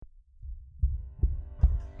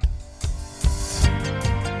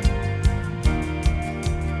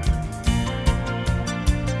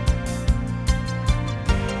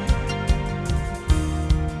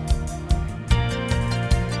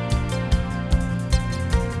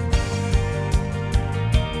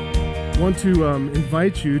want to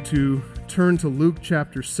invite you to turn to Luke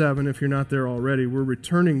chapter 7 if you're not there already. We're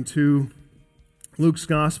returning to Luke's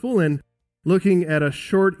Gospel and looking at a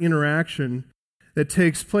short interaction that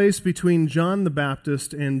takes place between John the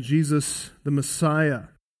Baptist and Jesus the Messiah.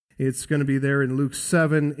 It's going to be there in Luke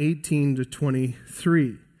 7, 18 to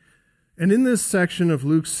 23. And in this section of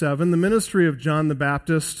Luke 7, the ministry of John the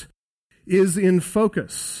Baptist is in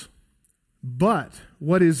focus. But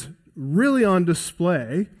what is really on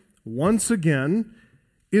display, once again,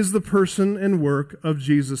 is the person and work of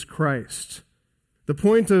Jesus Christ. The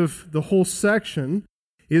point of the whole section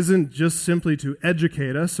isn't just simply to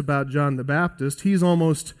educate us about John the Baptist. He's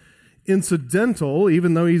almost incidental,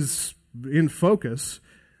 even though he's in focus.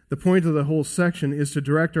 The point of the whole section is to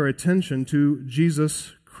direct our attention to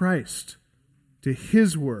Jesus Christ, to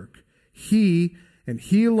His work. He, and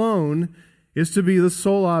He alone, is to be the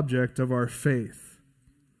sole object of our faith.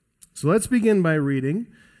 So let's begin by reading.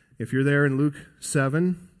 If you're there in Luke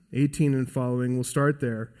 7, 18 and following, we'll start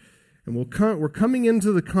there. And we're coming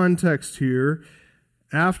into the context here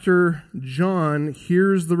after John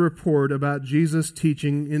hears the report about Jesus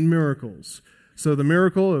teaching in miracles. So the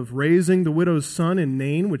miracle of raising the widow's son in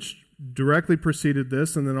Nain, which directly preceded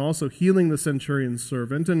this, and then also healing the centurion's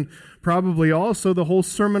servant, and probably also the whole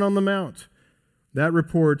Sermon on the Mount. That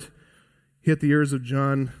report hit the ears of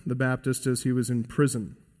John the Baptist as he was in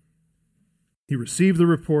prison. He received the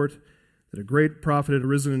report that a great prophet had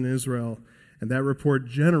arisen in Israel, and that report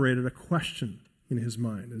generated a question in his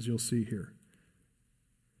mind, as you'll see here.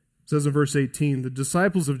 It says in verse 18, the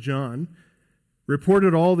disciples of John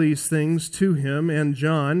reported all these things to him, and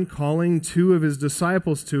John, calling two of his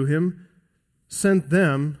disciples to him, sent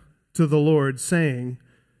them to the Lord, saying,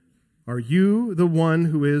 "Are you the one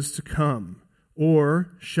who is to come,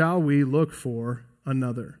 or shall we look for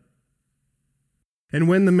another?" And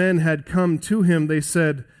when the men had come to him, they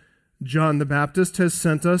said, "John the Baptist has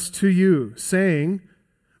sent us to you, saying,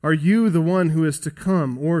 'Are you the one who is to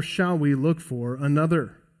come, or shall we look for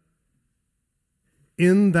another?'"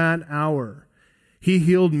 In that hour, he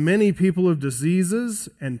healed many people of diseases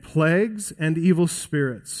and plagues and evil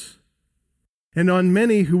spirits. And on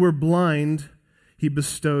many who were blind, he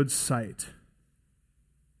bestowed sight.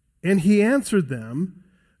 And he answered them,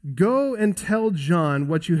 "Go and tell John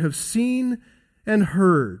what you have seen and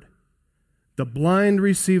heard. The blind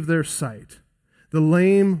receive their sight, the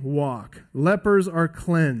lame walk, lepers are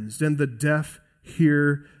cleansed, and the deaf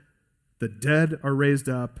hear, the dead are raised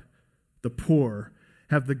up, the poor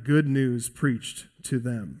have the good news preached to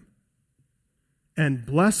them. And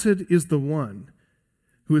blessed is the one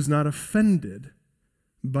who is not offended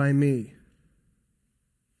by me."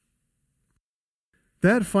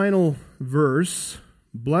 That final verse,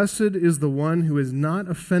 "Blessed is the one who is not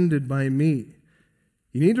offended by me,"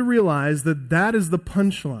 you need to realize that that is the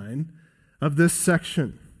punchline of this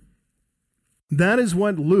section. That is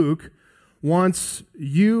what Luke wants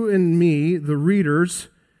you and me, the readers,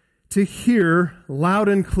 to hear loud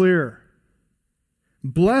and clear.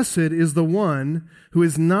 Blessed is the one who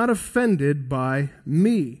is not offended by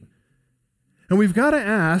me. And we've got to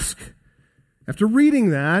ask, after reading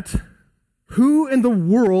that, who in the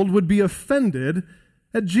world would be offended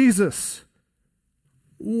at Jesus?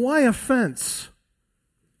 Why offense?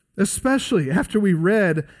 Especially after we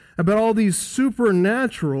read about all these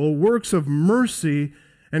supernatural works of mercy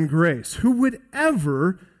and grace. Who would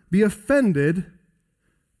ever be offended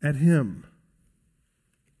at him?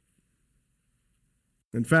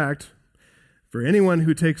 In fact, for anyone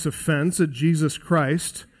who takes offense at Jesus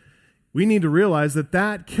Christ, we need to realize that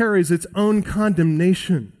that carries its own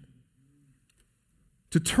condemnation.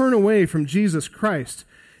 To turn away from Jesus Christ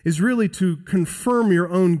is really to confirm your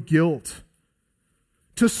own guilt.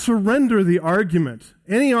 To surrender the argument,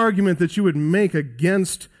 any argument that you would make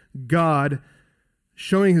against God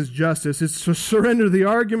showing His justice, it's to surrender the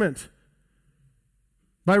argument.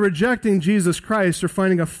 By rejecting Jesus Christ or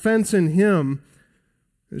finding offense in Him,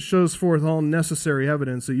 it shows forth all necessary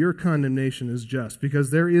evidence that your condemnation is just,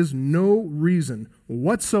 because there is no reason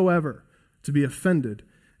whatsoever to be offended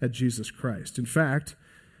at Jesus Christ. In fact,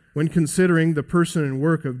 when considering the person and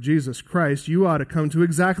work of Jesus Christ, you ought to come to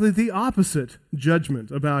exactly the opposite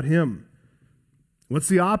judgment about Him. What's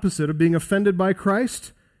the opposite of being offended by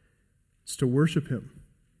Christ? It's to worship Him.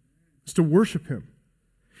 It's to worship Him.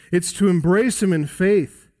 It's to embrace Him in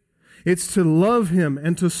faith. It's to love Him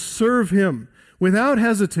and to serve Him without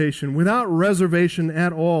hesitation, without reservation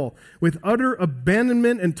at all, with utter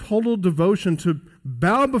abandonment and total devotion to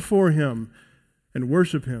bow before Him and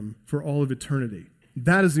worship Him for all of eternity.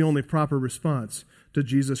 That is the only proper response to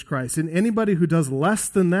Jesus Christ. And anybody who does less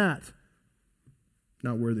than that,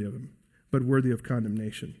 not worthy of Him, but worthy of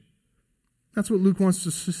condemnation. That's what Luke wants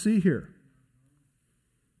us to see here.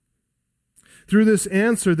 Through this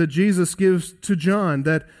answer that Jesus gives to John,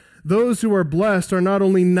 that those who are blessed are not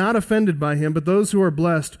only not offended by him, but those who are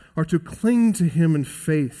blessed are to cling to him in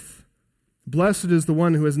faith. Blessed is the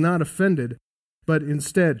one who is not offended, but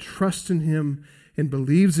instead trusts in him and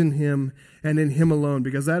believes in him and in him alone,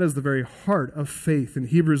 because that is the very heart of faith. In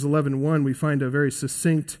Hebrews 11:1, we find a very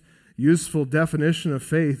succinct, useful definition of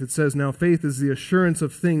faith. It says, "Now faith is the assurance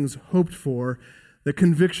of things hoped for, the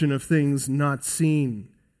conviction of things not seen."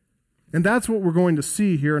 And that's what we're going to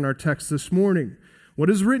see here in our text this morning. What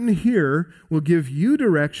is written here will give you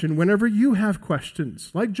direction whenever you have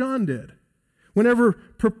questions, like John did. Whenever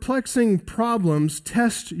perplexing problems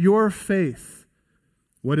test your faith,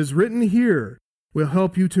 what is written here will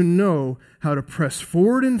help you to know how to press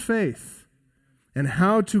forward in faith and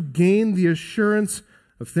how to gain the assurance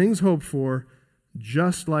of things hoped for,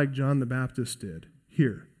 just like John the Baptist did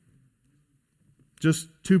here. Just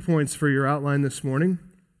 2 points for your outline this morning.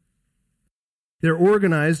 They're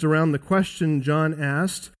organized around the question John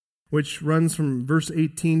asked, which runs from verse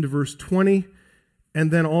 18 to verse 20, and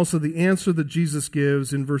then also the answer that Jesus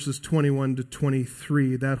gives in verses 21 to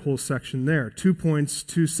 23, that whole section there. 2 points,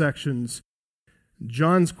 2 sections.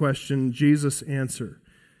 John's question, Jesus' answer.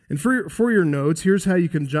 And for your notes, here's how you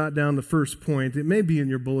can jot down the first point. It may be in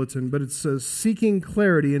your bulletin, but it says, seeking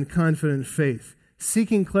clarity and confident faith.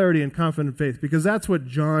 Seeking clarity and confident faith, because that's what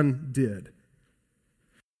John did.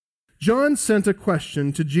 John sent a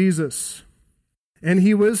question to Jesus, and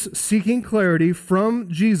he was seeking clarity from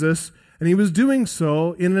Jesus, and he was doing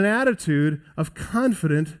so in an attitude of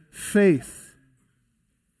confident faith.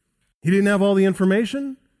 He didn't have all the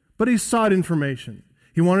information, but he sought information.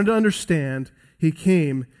 He wanted to understand. He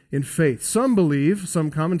came in faith. Some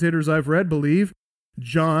commentators I've read believe,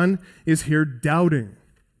 John is here doubting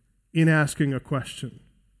in asking a question,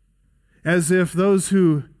 as if those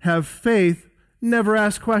who have faith never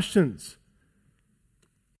ask questions.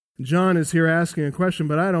 John is here asking a question,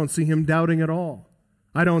 but I don't see him doubting at all.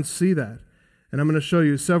 I don't see that. And I'm going to show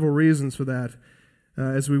you several reasons for that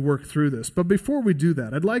as we work through this. But before we do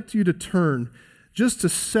that, I'd like you to turn, just to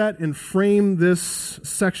set and frame this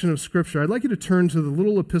section of Scripture, I'd like you to turn to the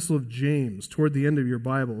little epistle of James toward the end of your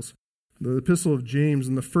Bibles. The epistle of James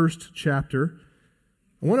in the 1st chapter.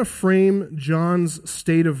 I want to frame John's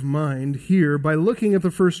state of mind here by looking at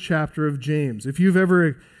the 1st chapter of James. If you've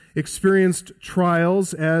ever experienced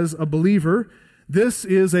trials as a believer, this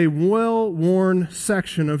is a well-worn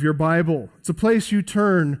section of your Bible. It's a place you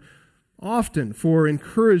turn often for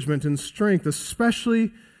encouragement and strength,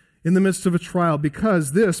 especially in the midst of a trial,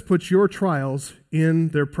 because this puts your trials in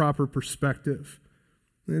their proper perspective.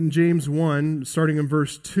 In James 1, starting in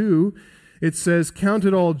verse 2, it says, "Count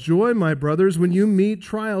it all joy, my brothers, when you meet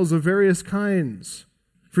trials of various kinds.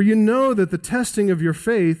 For you know that the testing of your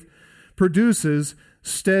faith produces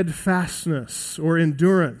steadfastness," or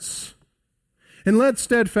endurance. "And let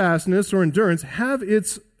steadfastness or endurance have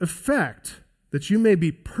its effect, that you may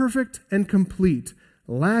be perfect and complete,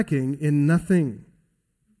 lacking in nothing."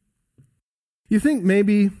 You think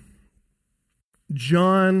maybe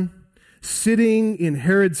John sitting in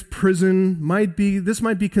Herod's prison might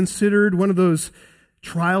be considered one of those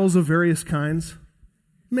trials of various kinds?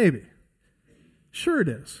 Maybe. Sure it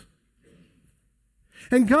is.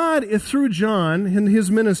 And God, through John in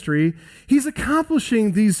his ministry, he's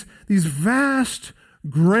accomplishing these vast,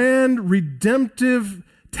 grand, redemptive,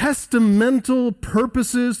 testamental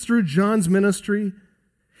purposes through John's ministry.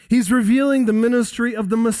 He's revealing the ministry of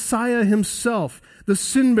the Messiah himself, the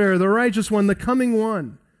sin-bearer, the righteous one, the coming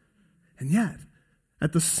one. And yet,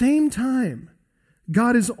 at the same time,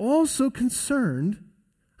 God is also concerned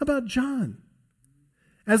about John.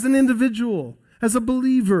 As an individual, as a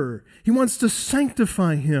believer, he wants to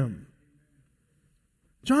sanctify him.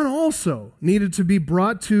 John also needed to be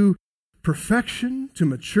brought to perfection, to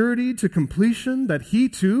maturity, to completion, that he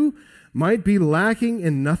too might be lacking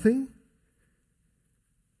in nothing.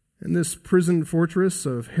 In this prison fortress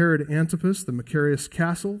of Herod Antipas, the Macarius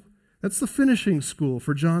castle, that's the finishing school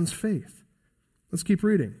for John's faith. Let's keep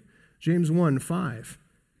reading. James 1:5.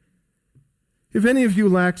 "If any of you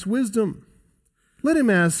lacks wisdom, let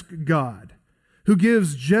him ask God, who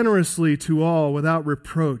gives generously to all without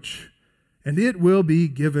reproach, and it will be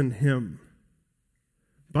given him.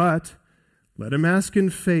 But let him ask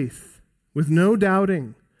in faith, with no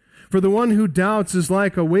doubting. For the one who doubts is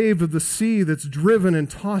like a wave of the sea that's driven and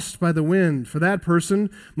tossed by the wind. For that person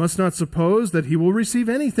must not suppose that he will receive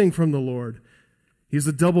anything from the Lord. He is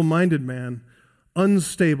a double-minded man,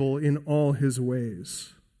 unstable in all his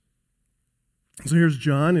ways." So here's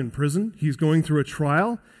John in prison. He's going through a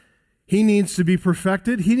trial. He needs to be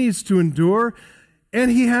perfected. He needs to endure.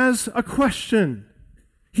 And he has a question.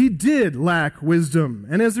 He did lack wisdom.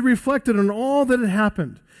 And as he reflected on all that had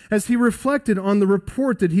happened, as he reflected on the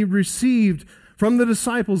report that he received from the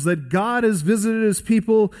disciples that God has visited his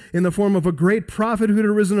people in the form of a great prophet who had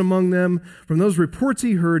arisen among them, from those reports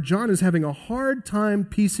he heard, John is having a hard time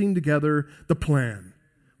piecing together the plan.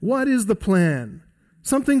 What is the plan?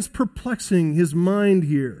 Something's perplexing his mind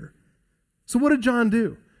here. So what did John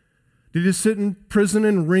do? Did he sit in prison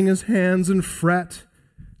and wring his hands and fret?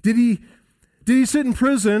 Did he sit in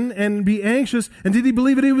prison and be anxious? And did he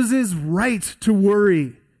believe that it was his right to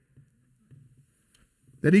worry?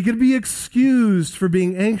 That he could be excused for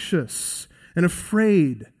being anxious and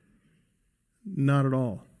afraid? Not at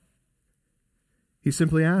all. He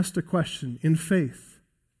simply asked a question in faith,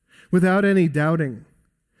 without any doubting.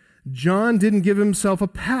 John didn't give himself a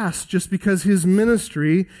pass just because his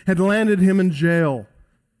ministry had landed him in jail.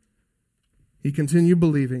 He continued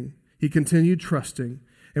believing. He continued trusting.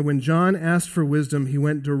 And when John asked for wisdom, he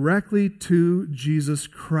went directly to Jesus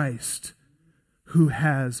Christ, who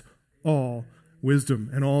has all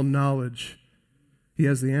wisdom and all knowledge. He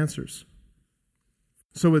has the answers.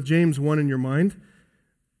 So with James 1 in your mind,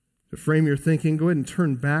 to frame your thinking, go ahead and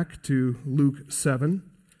turn back to Luke 7.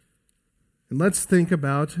 And let's think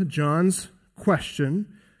about John's question,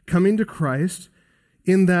 coming to Christ,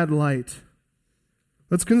 in that light.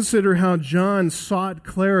 Let's consider how John sought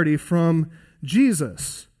clarity from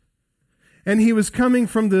Jesus. And he was coming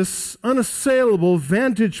from this unassailable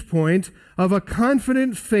vantage point of a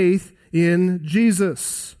confident faith in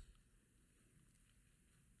Jesus.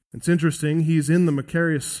 It's interesting, he's in the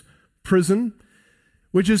Macarius prison,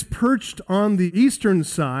 which is perched on the eastern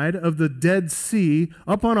side of the Dead Sea,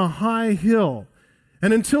 up on a high hill.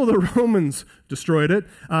 And until the Romans destroyed it,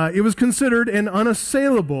 it was considered an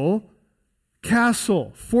unassailable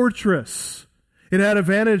castle, fortress. It had a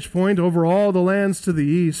vantage point over all the lands to the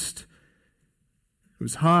east. It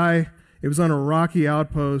was high. It was on a rocky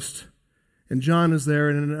outpost. And John is there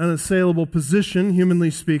in an unassailable position,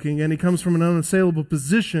 humanly speaking, and he comes from an unassailable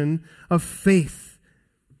position of faith,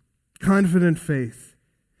 confident faith.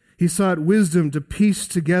 He sought wisdom to piece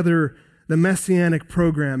together the messianic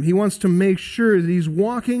program. He wants to make sure that he's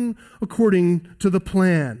walking according to the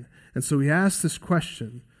plan. And so he asks this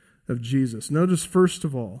question of Jesus. Notice, first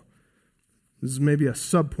of all, this is maybe a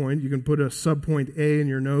subpoint. You can put a subpoint A in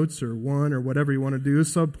your notes, or 1, or whatever you want to do.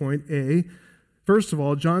 Subpoint A. First of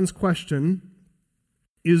all, John's question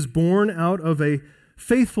is born out of a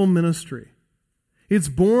faithful ministry. It's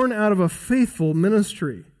born out of a faithful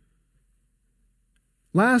ministry.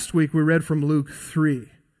 Last week we read from Luke 3.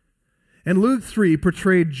 And Luke 3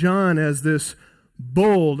 portrayed John as this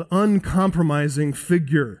bold, uncompromising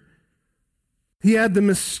figure. He had the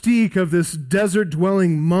mystique of this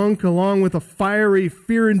desert-dwelling monk, along with a fiery,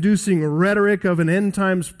 fear-inducing rhetoric of an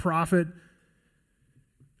end-times prophet.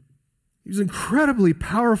 He was an incredibly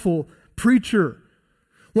powerful preacher,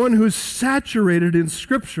 one who's saturated in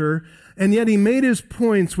Scripture, and yet he made his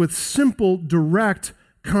points with simple, direct,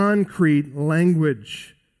 concrete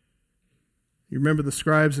language. You remember the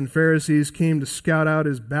scribes and Pharisees came to scout out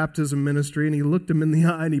his baptism ministry, and he looked them in the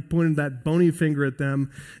eye and he pointed that bony finger at them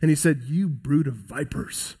and he said, "You brood of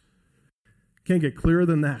vipers." Can't get clearer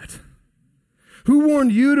than that. Who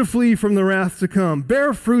warned you to flee from the wrath to come?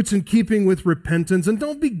 Bear fruits in keeping with repentance, and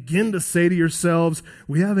don't begin to say to yourselves,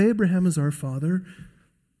 "We have Abraham as our father."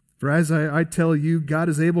 For as I tell you, God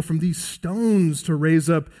is able from these stones to raise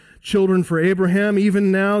up children for Abraham.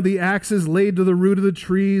 Even now the axe is laid to the root of the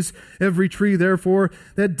trees. Every tree, therefore,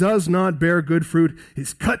 that does not bear good fruit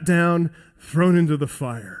is cut down, thrown into the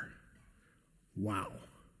fire. Wow.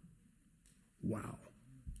 Wow.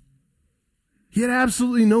 He had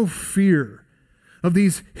absolutely no fear of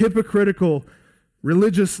these hypocritical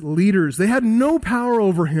religious leaders. They had no power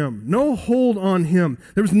over him, no hold on him.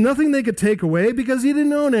 There was nothing they could take away because he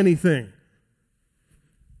didn't own anything.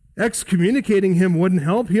 Excommunicating him wouldn't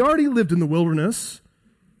help. He already lived in the wilderness,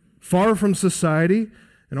 far from society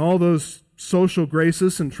and all those social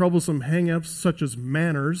graces and troublesome hang-ups such as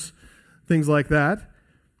manners, things like that.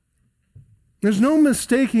 There's no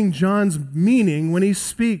mistaking John's meaning when he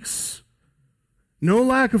speaks. No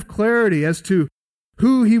lack of clarity as to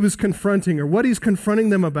who he was confronting or what he's confronting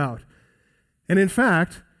them about. And in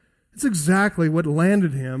fact, it's exactly what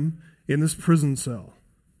landed him in this prison cell.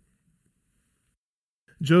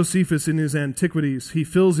 Josephus, in his Antiquities, he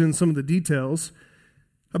fills in some of the details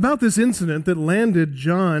about this incident that landed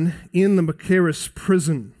John in the Machaerus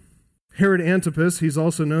prison. Herod Antipas, he's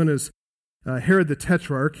also known as Herod the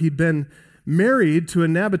Tetrarch, he'd been married to a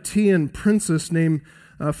Nabatean princess named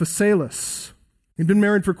Phasaelus. He'd been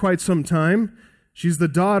married for quite some time. She's the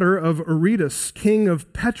daughter of Aretas, king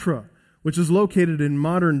of Petra, which is located in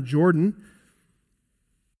modern Jordan.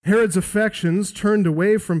 Herod's affections turned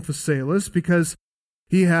away from Phasaelus because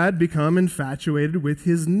he had become infatuated with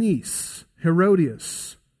his niece,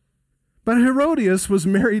 Herodias. But Herodias was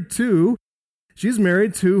married too. She's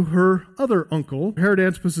married to her other uncle, Herod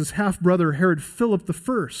Antipas's half-brother, Herod Philip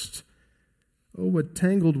I. Oh, what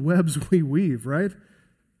tangled webs we weave, right?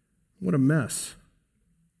 What a mess.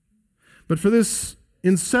 But for this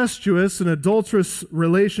incestuous and adulterous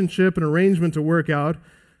relationship and arrangement to work out,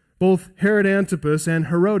 both Herod Antipas and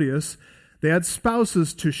Herodias, they had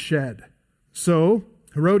spouses to shed. So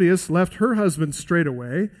Herodias left her husband straight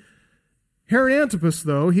away. Herod Antipas,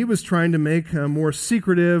 though, he was trying to make a more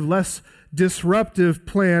secretive, less disruptive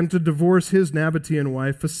plan to divorce his Nabatean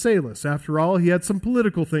wife, Phasaelus. After all, he had some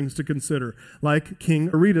political things to consider, like King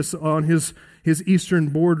Aretas on his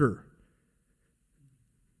eastern border.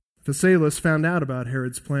 Phasaelus found out about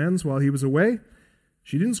Herod's plans while he was away.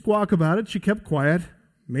 She didn't squawk about it. She kept quiet,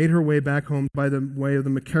 made her way back home by the way of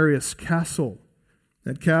the Macarius Castle.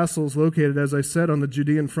 That castle is located, as I said, on the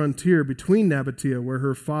Judean frontier between Nabatea, where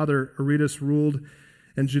her father Aretas ruled,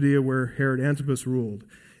 and Judea, where Herod Antipas ruled.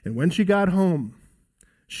 And when she got home,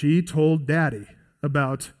 she told Daddy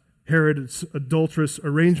about Herod's adulterous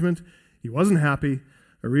arrangement. He wasn't happy.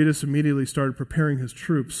 Aretas immediately started preparing his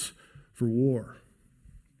troops for war.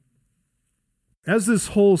 As this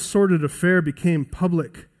whole sordid affair became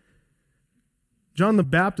public, John the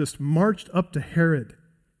Baptist marched up to Herod,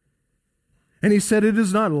 and he said, "It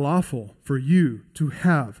is not lawful for you to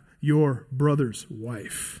have your brother's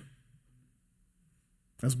wife."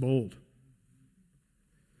 That's bold.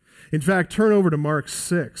 In fact, turn over to Mark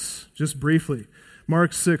 6, just briefly.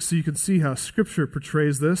 Mark 6, so you can see how Scripture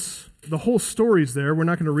portrays this. The whole story's there. We're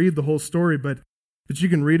not going to read the whole story, but you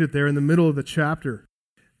can read it there in the middle of the chapter.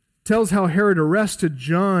 Tells how Herod arrested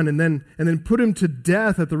John and then put him to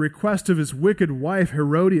death at the request of his wicked wife,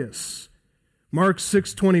 Herodias. Mark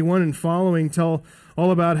 6:21 and following tell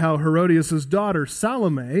all about how Herodias' daughter,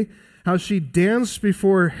 Salome, how she danced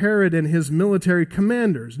before Herod and his military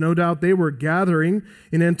commanders. No doubt they were gathering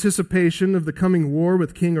in anticipation of the coming war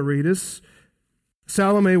with King Aretas.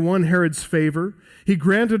 Salome won Herod's favor. He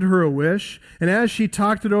granted her a wish, and as she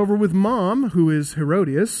talked it over with Mom, who is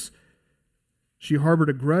Herodias, she harbored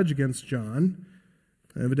a grudge against John.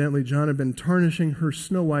 Evidently, John had been tarnishing her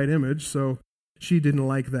snow-white image, so she didn't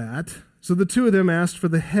like that. So the two of them asked for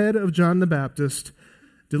the head of John the Baptist,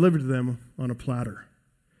 delivered to them on a platter.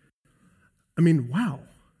 I mean, wow.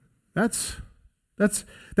 That's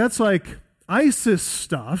like ISIS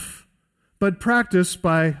stuff, but practiced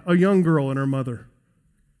by a young girl and her mother.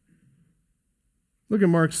 Look at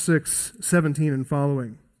Mark 6:17 and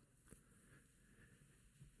following.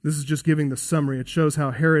 This is just giving the summary. It shows how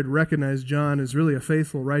Herod recognized John as really a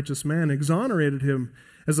faithful, righteous man, exonerated him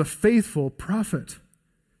as a faithful prophet.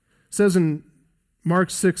 It says in Mark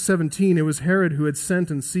 6:17, it was Herod who had sent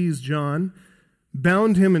and seized John,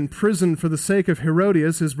 bound him in prison for the sake of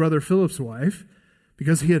Herodias, his brother Philip's wife,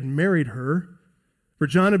 because he had married her. For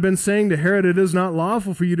John had been saying to Herod, "It is not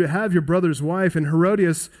lawful for you to have your brother's wife," and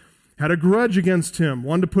Herodias had a grudge against him,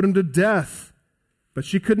 wanted to put him to death. But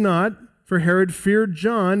she could not, for Herod feared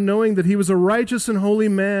John, knowing that he was a righteous and holy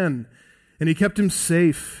man, and he kept him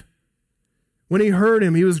safe. When he heard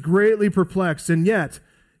him, he was greatly perplexed, and yet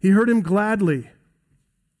he heard him gladly.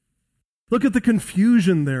 Look at the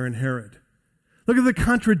confusion there in Herod. Look at the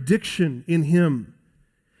contradiction in him.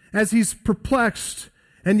 As he's perplexed,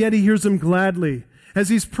 and yet he hears him gladly. As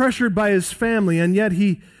he's pressured by his family, and yet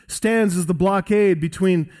he stands as the blockade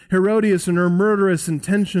between Herodias and her murderous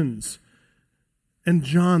intentions, and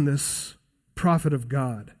John, this prophet of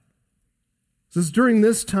God. So it's during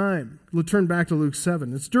this time, we'll turn back to Luke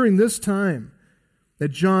 7, it's during this time that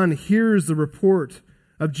John hears the report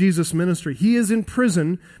of Jesus' ministry. He is in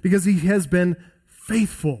prison because he has been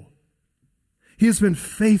faithful. He has been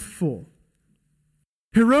faithful.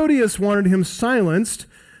 Herodias wanted him silenced.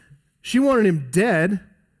 She wanted him dead.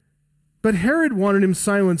 But Herod wanted him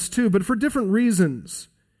silenced too, but for different reasons.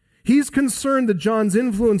 He's concerned that John's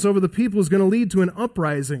influence over the people is going to lead to an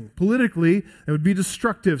uprising. Politically, it would be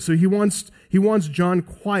destructive, so he wants John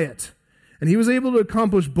quiet. And he was able to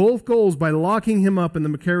accomplish both goals by locking him up in the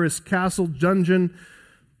Macarius Castle dungeon,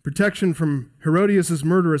 protection from Herodias'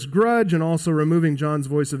 murderous grudge, and also removing John's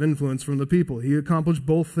voice of influence from the people. He accomplished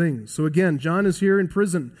both things. So again, John is here in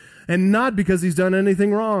prison, and not because he's done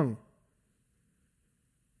anything wrong.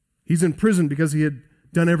 He's in prison because he had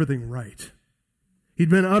done everything right. He'd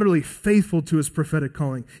been utterly faithful to his prophetic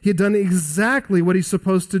calling. He had done exactly what he's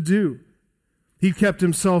supposed to do. He kept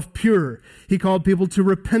himself pure. He called people to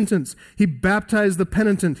repentance. He baptized the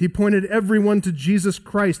penitent. He pointed everyone to Jesus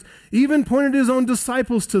Christ, even pointed his own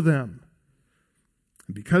disciples to them.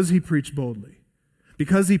 And because he preached boldly,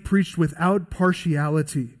 because he preached without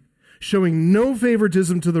partiality, showing no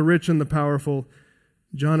favoritism to the rich and the powerful,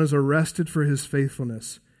 John is arrested for his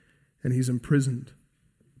faithfulness, and he's imprisoned.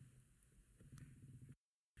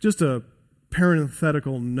 Just a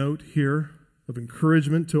parenthetical note here of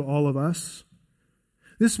encouragement to all of us.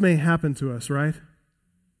 This may happen to us, right?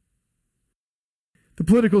 The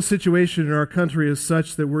political situation in our country is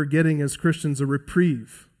such that we're getting, as Christians, a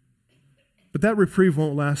reprieve. But that reprieve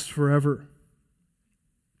won't last forever.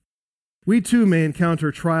 We too may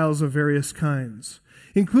encounter trials of various kinds,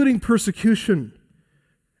 including persecution.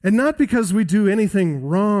 And not because we do anything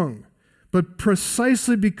wrong, but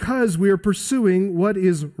precisely because we are pursuing what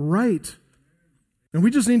is right. And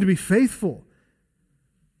we just need to be faithful.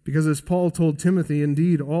 Because as Paul told Timothy,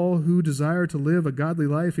 indeed, all who desire to live a godly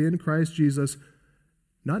life in Christ Jesus,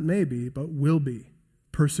 not may be, but will be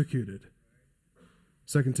persecuted.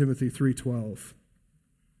 2 Timothy 3:12.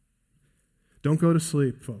 Don't go to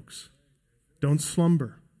sleep, folks. Don't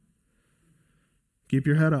slumber. Keep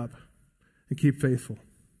your head up and keep faithful.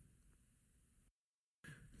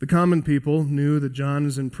 The common people knew that John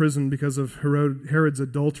is in prison because of Herod's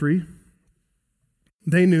adultery.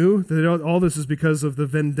 They knew that all this is because of the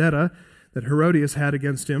vendetta that Herodias had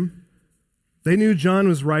against him. They knew John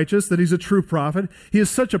was righteous, that he's a true prophet. He is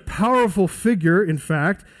such a powerful figure, in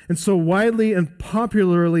fact, and so widely and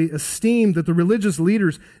popularly esteemed that the religious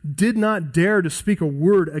leaders did not dare to speak a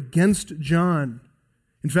word against John.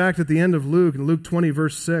 In fact, at the end of Luke, in Luke 20,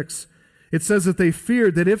 verse 6, it says that they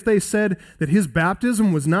feared that if they said that his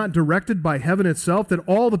baptism was not directed by heaven itself, that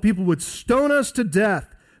all the people would stone us to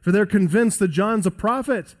death, for they're convinced that John's a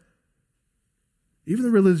prophet. Even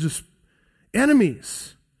the religious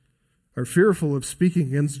enemies are fearful of speaking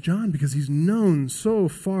against John because he's known so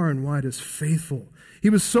far and wide as faithful. He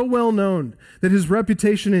was so well known that his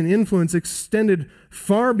reputation and influence extended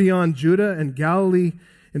far beyond Judah and Galilee.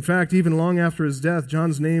 In fact, even long after his death,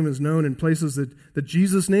 John's name is known in places that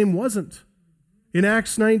Jesus' name wasn't. In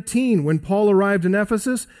Acts 19, when Paul arrived in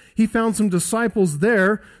Ephesus, he found some disciples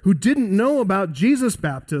there who didn't know about Jesus'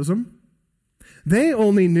 baptism. They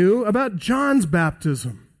only knew about John's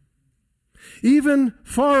baptism. Even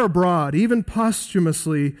far abroad, even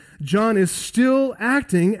posthumously, John is still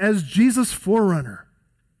acting as Jesus' forerunner.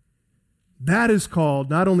 That is called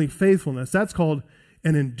not only faithfulness, that's called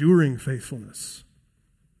an enduring faithfulness.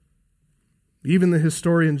 Even the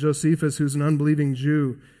historian Josephus, who's an unbelieving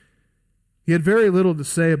Jew, he had very little to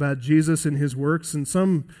say about Jesus and his works, and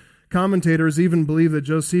some commentators even believe that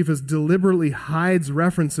Josephus deliberately hides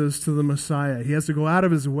references to the Messiah. He has to go out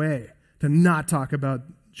of his way to not talk about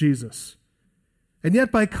Jesus. And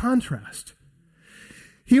yet, by contrast,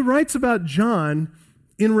 he writes about John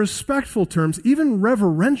in respectful terms, even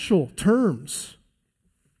reverential terms.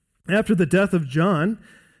 After the death of John,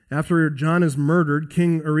 after John is murdered,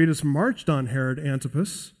 King Aretas marched on Herod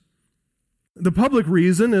Antipas. The public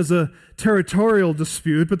reason is a territorial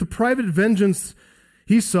dispute, but the private vengeance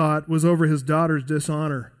he sought was over his daughter's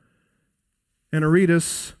dishonor. And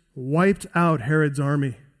Aretas wiped out Herod's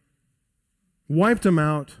army. Wiped him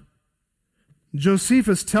out.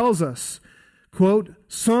 Josephus tells us, quote,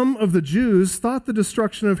 some of the Jews thought the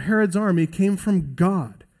destruction of Herod's army came from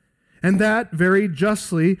God, and that very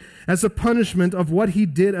justly as a punishment of what he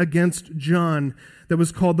did against John that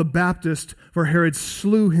was called the Baptist, for Herod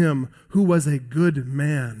slew him who was a good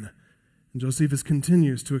man. And Josephus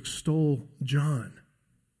continues to extol John.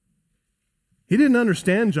 He didn't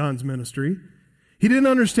understand John's ministry. He didn't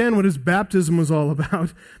understand what his baptism was all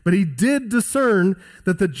about, but he did discern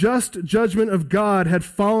that the just judgment of God had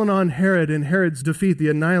fallen on Herod in Herod's defeat, the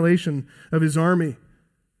annihilation of his army.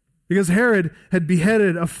 Because Herod had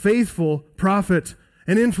beheaded a faithful prophet,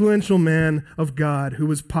 an influential man of God who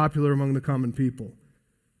was popular among the common people.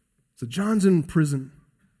 So John's in prison.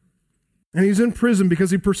 And he's in prison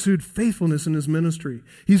because he pursued faithfulness in his ministry.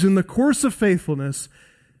 He's in the course of faithfulness,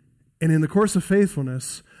 and in the course of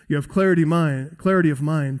faithfulness, you have clarity of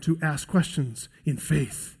mind to ask questions in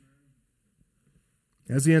faith.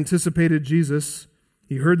 As he anticipated Jesus,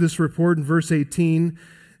 he heard this report in verse 18,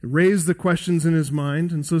 raised the questions in his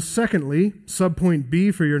mind. And so secondly, subpoint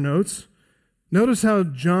B for your notes, notice how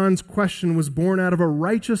John's question was born out of a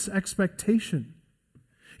righteous expectation.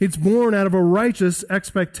 It's born out of a righteous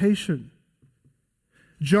expectation.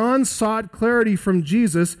 John sought clarity from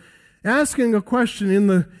Jesus, asking a question in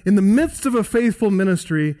the midst of a faithful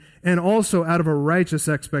ministry and also out of a righteous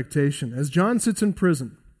expectation. As John sits in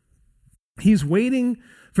prison, He's waiting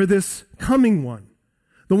for this coming one,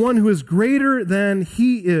 the one who is greater than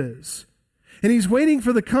he is. And he's waiting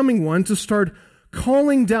for the coming one to start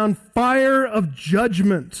calling down fire of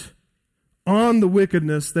judgment on the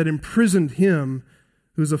wickedness that imprisoned him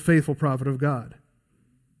who's a faithful prophet of God.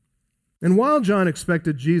 And while John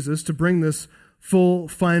expected Jesus to bring this full,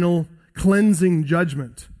 final, cleansing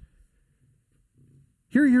judgment,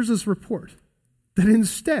 here's this report that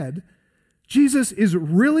instead, Jesus is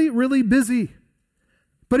really, really busy,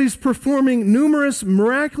 but he's performing numerous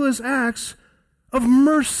miraculous acts of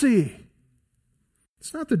mercy.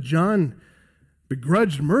 It's not that John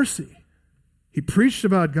begrudged mercy. He preached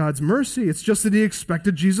about God's mercy. It's just that he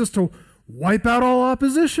expected Jesus to wipe out all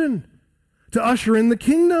opposition, to usher in the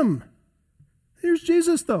kingdom. Here's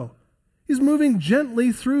Jesus, though. He's moving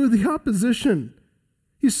gently through the opposition.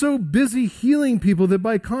 He's so busy healing people that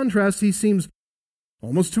by contrast, he seems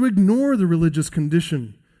almost to ignore the religious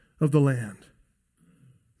condition of the land.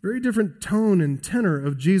 Very different tone and tenor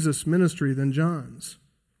of Jesus' ministry than John's.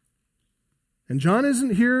 And John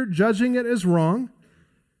isn't here judging it as wrong,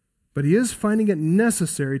 but he is finding it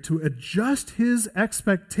necessary to adjust his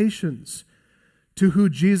expectations to who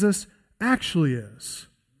Jesus actually is,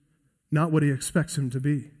 not what he expects him to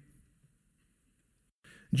be.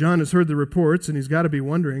 John has heard the reports, and he's got to be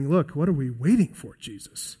wondering, look, what are we waiting for,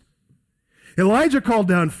 Jesus? Elijah called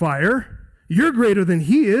down fire. You're greater than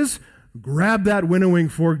he is. Grab that winnowing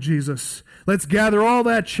fork, Jesus. Let's gather all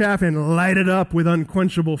that chaff and light it up with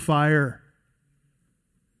unquenchable fire.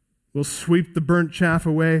 We'll sweep the burnt chaff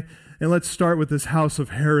away, and let's start with this house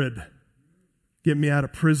of Herod. Get me out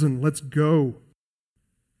of prison. Let's go.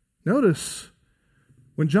 Notice,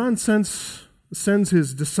 when John sends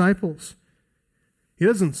his disciples, he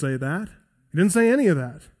doesn't say that. He didn't say any of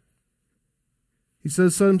that. He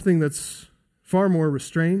says something that's far more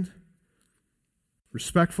restrained,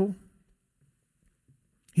 respectful.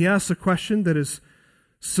 He asks a question that is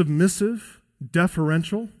submissive,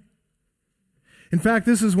 deferential. In fact,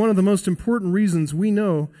 this is one of the most important reasons we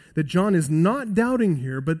know that John is not doubting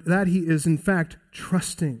here, but that he is in fact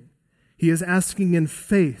trusting. He is asking in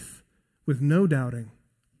faith with no doubting.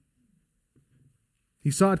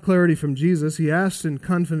 He sought clarity from Jesus. He asked in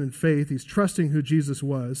confident faith. He's trusting who Jesus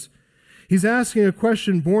was. He's asking a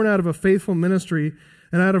question born out of a faithful ministry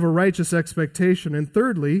and out of a righteous expectation. And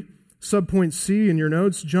thirdly, subpoint C in your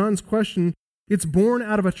notes, John's question, it's born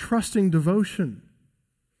out of a trusting devotion.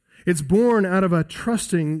 It's born out of a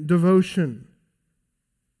trusting devotion.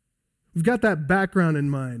 We've got that background in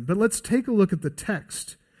mind, but let's take a look at the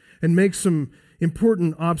text and make some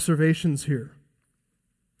important observations here.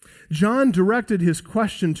 John directed his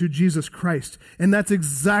question to Jesus Christ, and that's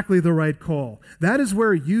exactly the right call. That is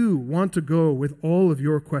where you want to go with all of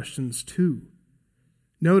your questions too.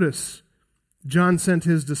 Notice, John sent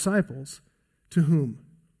his disciples to whom?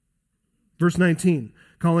 Verse 19,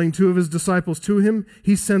 calling two of his disciples to him,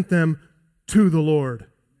 he sent them to the Lord.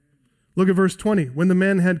 Look at verse 20. When the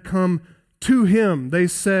men had come to him, they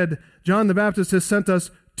said, John the Baptist has sent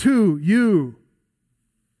us to you.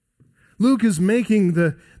 Luke is making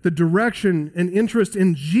the direction and interest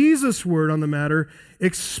in Jesus' word on the matter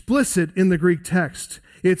explicit in the Greek text.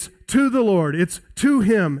 It's to the Lord. It's to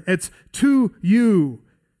him. It's to you.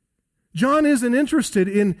 John isn't interested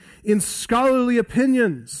in scholarly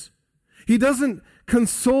opinions. He doesn't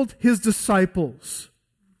consult his disciples.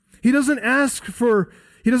 He doesn't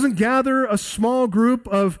gather a small group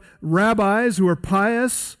of rabbis who are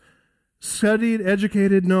pious, studied,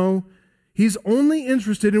 educated. No, he's only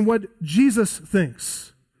interested in what Jesus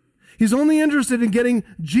thinks. He's only interested in getting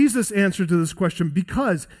Jesus' answer to this question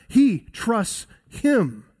because he trusts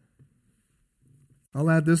him. I'll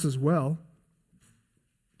add this as well,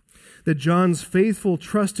 that John's faithful,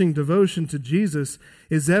 trusting devotion to Jesus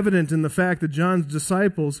is evident in the fact that John's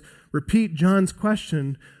disciples repeat John's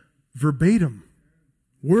question verbatim,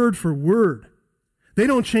 word for word. They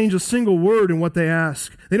don't change a single word in what they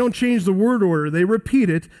ask. They don't change the word order. They repeat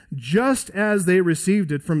it just as they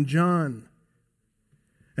received it from John.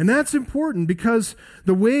 And that's important because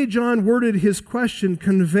the way John worded his question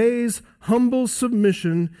conveys humble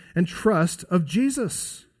submission and trust of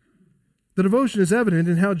Jesus. The devotion is evident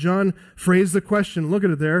in how John phrased the question. Look at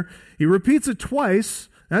it there. He repeats it twice.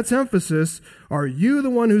 That's emphasis. Are you the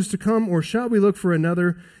one who's to come, or shall we look for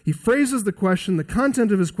another? He phrases the question, the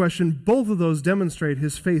content of his question, both of those demonstrate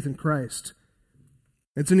his faith in Christ.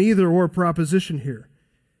 It's an either-or proposition here,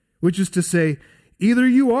 which is to say, either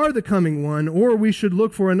you are the coming one, or we should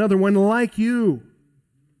look for another one like you.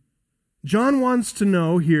 John wants to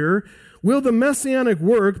know here, will the messianic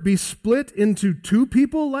work be split into two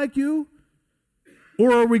people like you?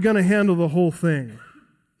 Or are we going to handle the whole thing?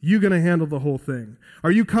 you going to handle the whole thing?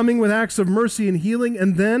 Are you coming with acts of mercy and healing,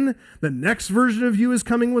 and then the next version of you is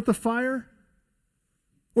coming with the fire?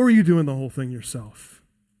 Or are you doing the whole thing yourself?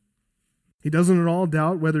 He doesn't at all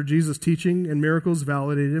doubt whether Jesus' teaching and miracles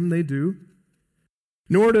validate him. They do.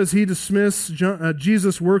 Nor does he dismiss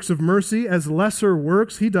Jesus' works of mercy as lesser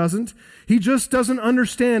works. He doesn't. He just doesn't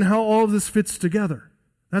understand how all of this fits together.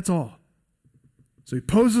 That's all. So he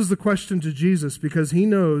poses the question to Jesus because he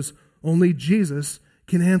knows only Jesus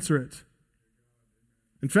can answer it.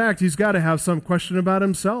 In fact, he's got to have some question about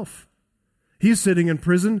himself. He's sitting in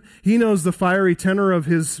prison. He knows the fiery tenor of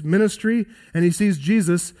his ministry, and he sees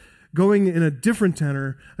Jesus going in a different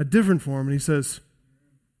tenor, a different form, and he says,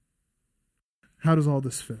 how does all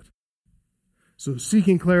this fit? So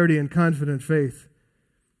seeking clarity and confident faith.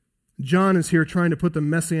 John is here trying to put the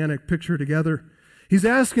messianic picture together. He's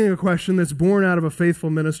asking a question that's born out of a faithful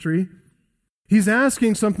ministry. He's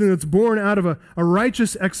asking something that's born out of a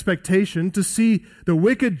righteous expectation to see the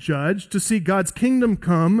wicked judged, to see God's kingdom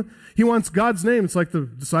come. He wants God's name. It's like the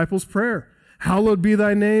disciples' prayer. Hallowed be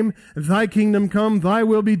thy name, thy kingdom come, thy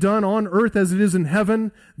will be done on earth as it is in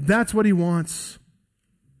heaven. That's what he wants.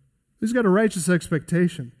 He's got a righteous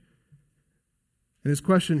expectation. And his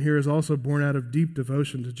question here is also born out of deep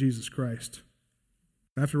devotion to Jesus Christ.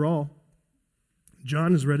 After all,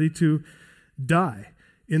 John is ready to die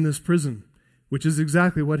in this prison, which is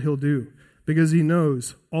exactly what he'll do, because he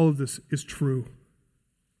knows all of this is true.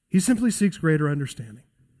 He simply seeks greater understanding.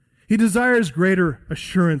 He desires greater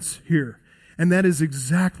assurance here, and that is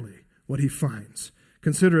exactly what he finds.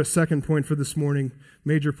 Consider a second point for this morning,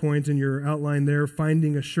 major point in your outline there,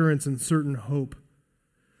 finding assurance in certain hope.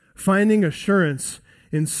 Finding assurance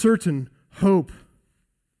in certain hope.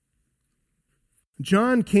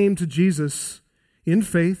 John came to Jesus in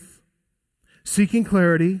faith, seeking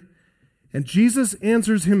clarity, and Jesus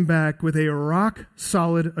answers him back with a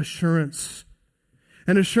rock-solid assurance,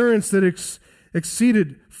 an assurance that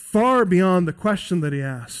exceeded far beyond the question that he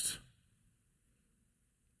asked.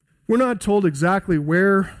 We're not told exactly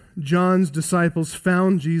where John's disciples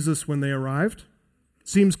found Jesus when they arrived. It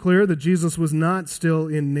seems clear that Jesus was not still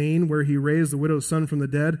in Nain, where he raised the widow's son from the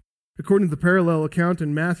dead. According to the parallel account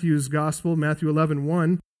in Matthew's Gospel, Matthew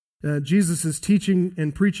 11:1, Jesus is teaching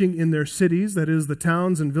and preaching in their cities, that is, the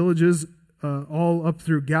towns and villages all up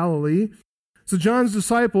through Galilee. So John's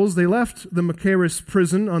disciples, they left the Machaerus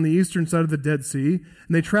prison on the eastern side of the Dead Sea,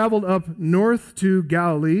 and they traveled up north to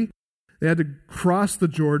Galilee. They had to cross the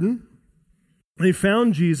Jordan. They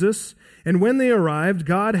found Jesus, and when they arrived,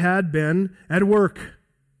 God had been at work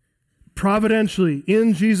providentially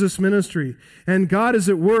in Jesus' ministry. And God is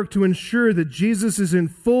at work to ensure that Jesus is in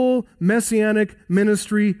full messianic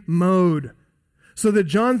ministry mode, so that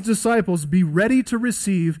John's disciples be ready to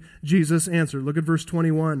receive Jesus' answer. Look at verse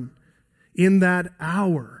 21. In that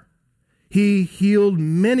hour, he healed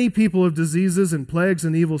many people of diseases and plagues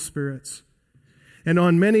and evil spirits. And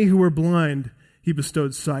on many who were blind, he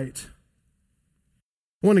bestowed sight.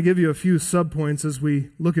 I want to give you a few subpoints as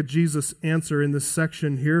we look at Jesus' answer in this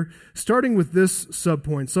section here, starting with this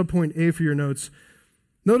subpoint A for your notes.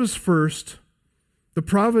 Notice first, the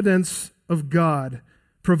providence of God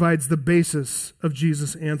provides the basis of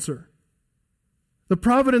Jesus' answer. The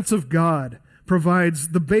providence of God provides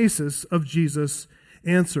the basis of Jesus'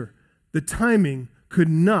 answer. The timing could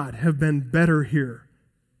not have been better here,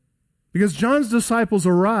 because John's disciples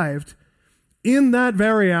arrived in that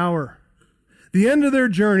very hour. The end of their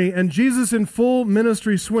journey, and Jesus in full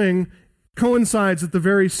ministry swing, coincides at the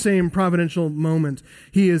very same providential moment.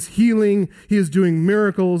 He is healing, he is doing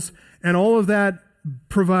miracles, and all of that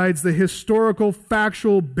provides the historical,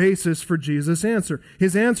 factual basis for Jesus' answer.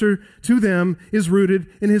 His answer to them is rooted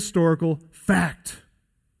in historical fact.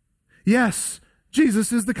 Yes,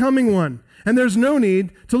 Jesus is the coming one, and there's no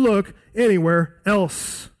need to look anywhere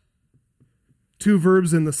else. Two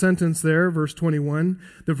verbs in the sentence there, verse 21,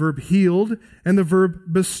 the verb healed and the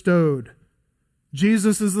verb bestowed.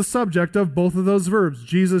 Jesus is the subject of both of those verbs.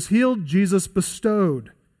 Jesus healed, Jesus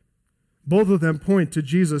bestowed. Both of them point to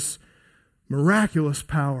Jesus' miraculous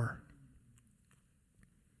power.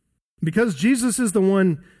 Because Jesus is the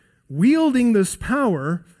one wielding this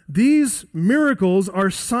power, these miracles are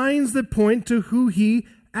signs that point to who he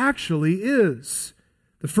actually is.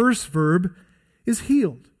 The first verb is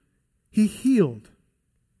healed. He healed.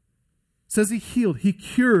 It says he healed, he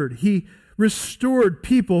cured, he restored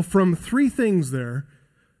people from three things there: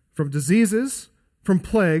 from diseases, from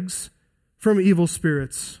plagues, from evil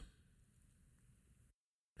spirits.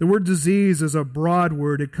 The word disease is a broad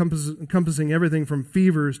word encompassing everything from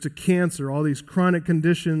fevers to cancer, all these chronic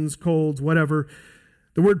conditions, colds, whatever.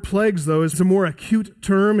 The word plagues, though, is a more acute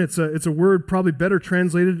term. It's a word probably better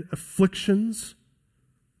translated afflictions.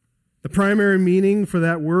 The primary meaning for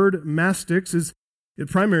that word, mastix, the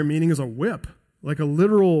primary meaning is a whip, like a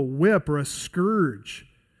literal whip or a scourge.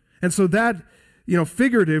 And so that,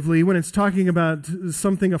 figuratively, when it's talking about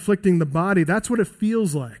something afflicting the body, that's what it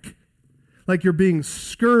feels like. Like you're being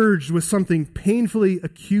scourged with something painfully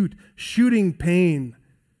acute, shooting pain.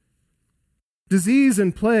 Disease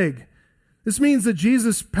and plague. This means that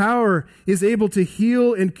Jesus' power is able to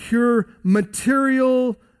heal and cure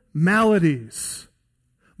material maladies,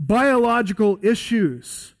 biological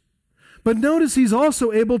issues. But notice he's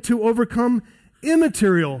also able to overcome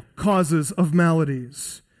immaterial causes of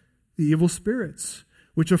maladies, the evil spirits,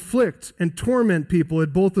 which afflict and torment people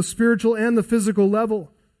at both the spiritual and the physical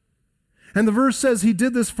level. And the verse says he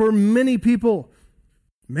did this for many people.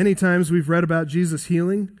 Many times we've read about Jesus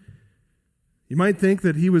healing. You might think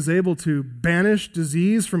that he was able to banish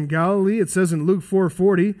disease from Galilee. It says in Luke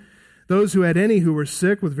 4:40, those who had any who were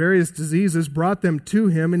sick with various diseases brought them to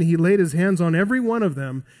him, and he laid his hands on every one of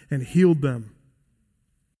them and healed them.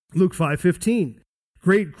 Luke 5:15,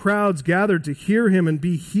 great crowds gathered to hear him and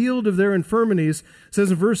be healed of their infirmities. It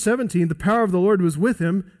says in verse 17, the power of the Lord was with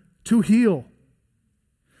him to heal.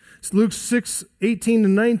 Luke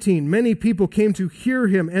 6:18-19, many people came to hear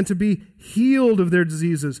him and to be healed of their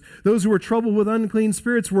diseases. Those who were troubled with unclean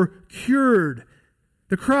spirits were cured.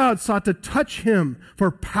 The crowd sought to touch him,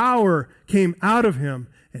 for power came out of him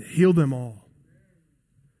and healed them all.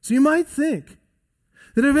 So you might think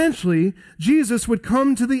that eventually Jesus would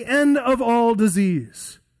come to the end of all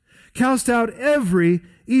disease, cast out every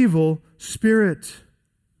evil spirit.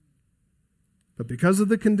 But because of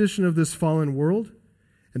the condition of this fallen world,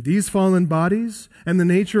 and these fallen bodies, and the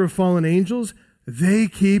nature of fallen angels, they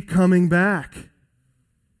keep coming back.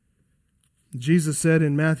 Jesus said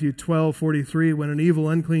in Matthew 12:43, when an evil,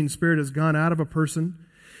 unclean spirit has gone out of a person,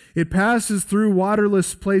 it passes through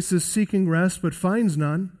waterless places seeking rest, but finds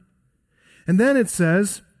none. And then it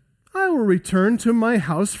says, I will return to my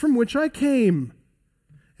house from which I came.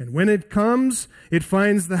 And when it comes, it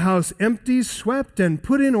finds the house empty, swept, and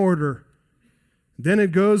put in order. Then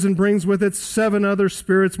it goes and brings with it 7 other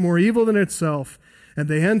spirits more evil than itself, and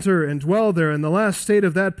they enter and dwell there, and the last state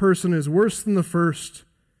of that person is worse than the first.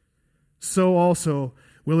 So also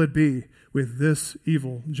will it be with this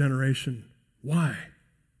evil generation. Why?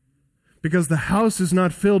 Because the house is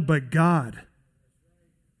not filled by God.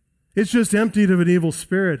 It's just emptied of an evil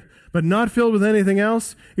spirit, but not filled with anything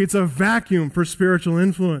else. It's a vacuum for spiritual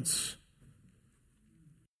influence.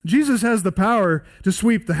 Jesus has the power to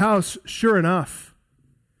sweep the house, sure enough.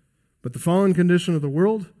 But the fallen condition of the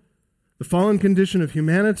world, the fallen condition of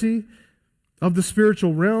humanity, of the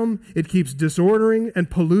spiritual realm, it keeps disordering and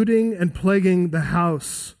polluting and plaguing the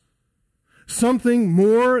house. Something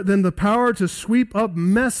more than the power to sweep up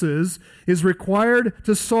messes is required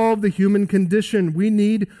to solve the human condition. We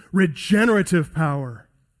need regenerative power.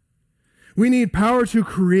 We need power to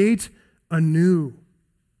create anew.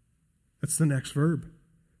 That's the next verb.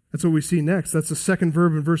 That's what we see next. That's the second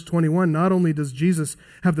verb in verse 21. Not only does Jesus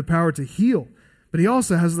have the power to heal, but he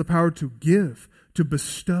also has the power to give, to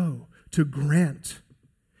bestow, to grant.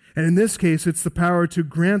 And in this case, it's the power to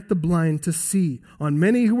grant the blind to see. On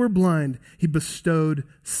many who were blind, he bestowed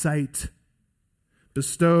sight.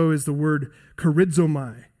 Bestow is the word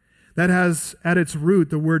charizomai. That has at its root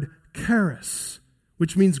the word charis,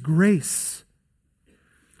 which means grace.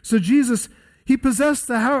 So Jesus, he possessed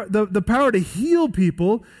the power to heal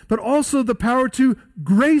people, but also the power to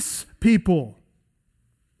grace people.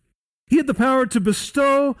 He had the power to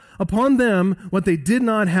bestow upon them what they did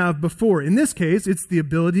not have before. In this case, it's the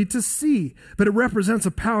ability to see, but it represents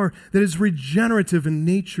a power that is regenerative in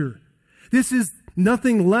nature. This is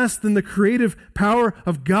nothing less than the creative power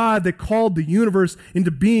of God that called the universe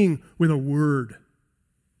into being with a word.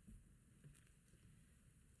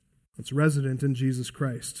 It's resident in Jesus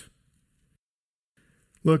Christ.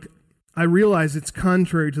 Look, I realize it's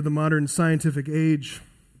contrary to the modern scientific age.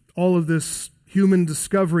 All of this human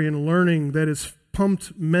discovery and learning that has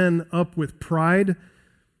pumped men up with pride,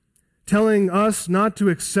 telling us not to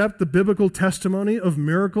accept the biblical testimony of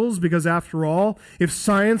miracles because, after all, if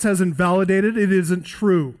science hasn't validated it, it isn't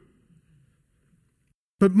true.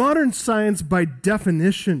 But modern science, by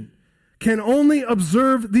definition, can only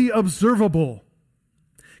observe the observable,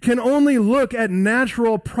 can only look at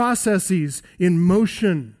natural processes in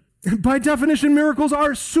motion. By definition, miracles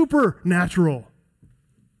are supernatural.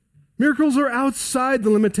 Miracles are outside the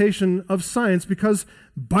limitation of science because,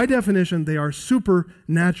 by definition, they are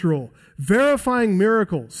supernatural. Verifying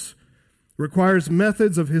miracles requires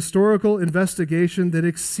methods of historical investigation that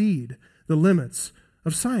exceed the limits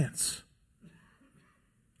of science.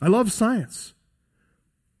 I love science.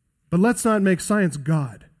 But let's not make science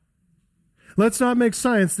God. Let's not make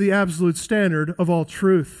science the absolute standard of all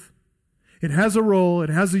truth. It has a role, it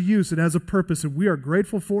has a use, it has a purpose, and we are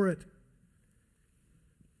grateful for it.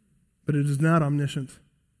 But it is not omniscient.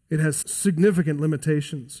 It has significant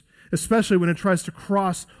limitations, especially when it tries to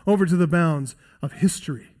cross over to the bounds of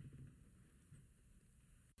history.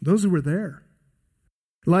 Those who were there,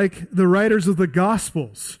 like the writers of the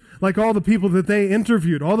Gospels, like all the people that they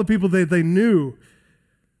interviewed, all the people that they knew,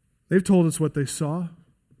 they've told us what they saw.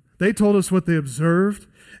 They told us what they observed.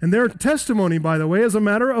 And their testimony, by the way, is a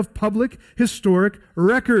matter of public historic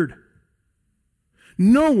record.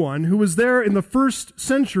 No one who was there in the first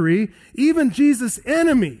century, even Jesus'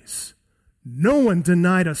 enemies, no one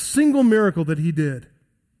denied a single miracle that he did.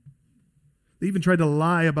 They even tried to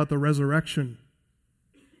lie about the resurrection.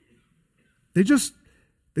 They just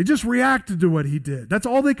reacted to what he did. That's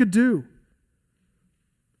all they could do.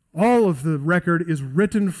 All of the record is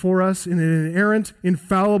written for us in an inerrant,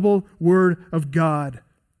 infallible Word of God.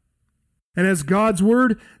 And as God's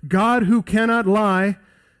Word, God who cannot lie,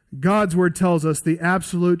 God's Word tells us the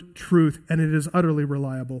absolute truth, and it is utterly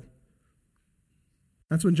reliable.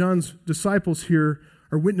 That's what John's disciples here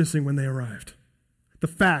are witnessing when they arrived. The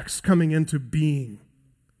facts coming into being.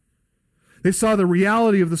 They saw the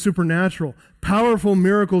reality of the supernatural, powerful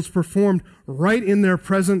miracles performed right in their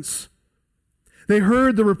presence. They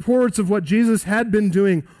heard the reports of what Jesus had been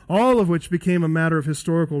doing, all of which became a matter of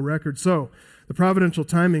historical record. So, the providential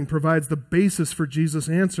timing provides the basis for Jesus'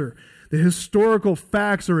 answer. The historical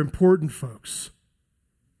facts are important, folks.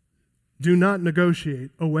 Do not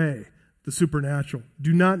negotiate away the supernatural.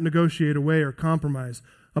 Do not negotiate away or compromise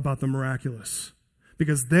about the miraculous,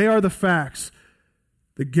 because they are the facts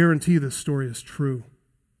that guarantee this story is true.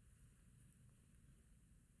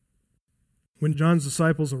 When John's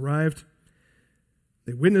disciples arrived,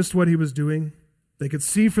 they witnessed what he was doing. They could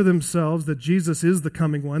see for themselves that Jesus is the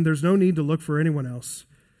coming one. There's no need to look for anyone else.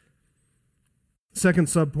 Second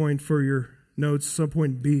subpoint for your notes,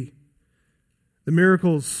 subpoint B. The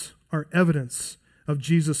miracles are evidence of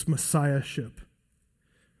Jesus' messiahship.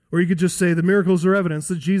 Or you could just say the miracles are evidence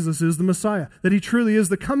that Jesus is the Messiah, that he truly is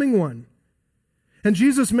the coming one. And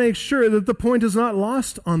Jesus makes sure that the point is not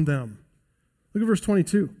lost on them. Look at verse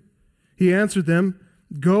 22. He answered them,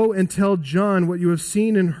 "Go and tell John what you have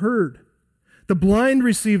seen and heard. The blind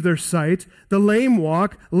receive their sight, the lame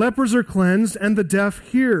walk, lepers are cleansed, and the deaf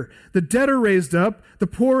hear. The dead are raised up, the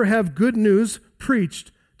poor have good news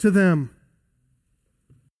preached to them."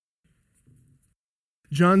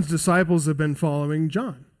 John's disciples have been following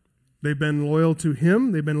John. They've been loyal to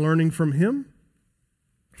him. They've been learning from him.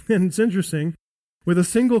 And it's interesting, with a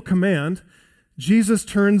single command, Jesus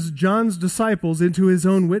turns John's disciples into his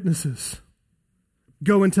own witnesses.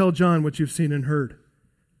 Go and tell John what you've seen and heard.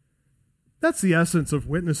 That's the essence of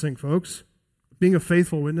witnessing, folks. Being a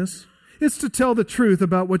faithful witness. It's to tell the truth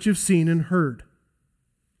about what you've seen and heard.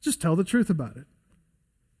 Just tell the truth about it.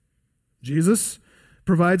 Jesus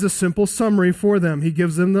provides a simple summary for them. He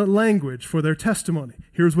gives them the language for their testimony.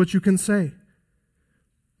 Here's what you can say.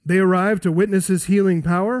 They arrived to witness his healing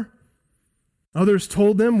power. Others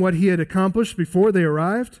told them what he had accomplished before they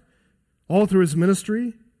arrived, all through his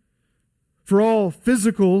ministry. For all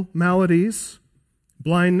physical maladies,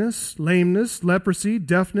 blindness, lameness, leprosy,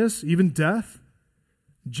 deafness, even death,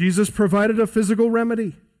 Jesus provided a physical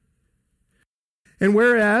remedy. And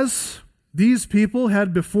whereas these people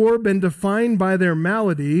had before been defined by their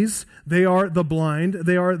maladies, they are the blind,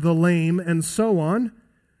 they are the lame, and so on,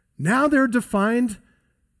 now they're defined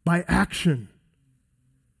by action.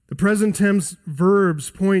 The present tense verbs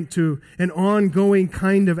point to an ongoing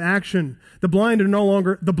kind of action. The blind are no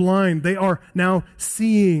longer the blind. They are now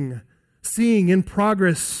seeing in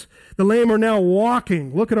progress. The lame are now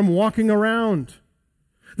walking. Look at them walking around.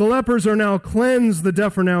 The lepers are now cleansed. The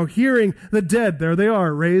deaf are now hearing. The dead, there they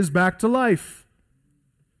are, raised back to life.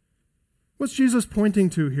 What's Jesus pointing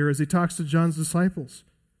to here as he talks to John's disciples?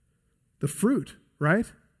 The fruit,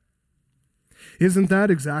 right? Isn't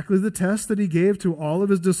that exactly the test that he gave to all of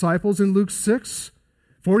his disciples in Luke 6,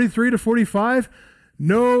 43 to 45?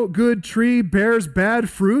 No good tree bears bad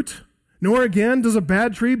fruit, nor again does a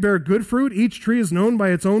bad tree bear good fruit. Each tree is known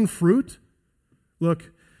by its own fruit.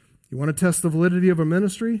 Look, you want to test the validity of a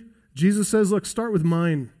ministry? Jesus says, look, start with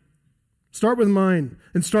mine. Start with mine,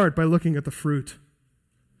 and start by looking at the fruit.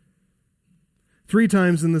 3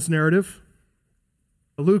 times in this narrative,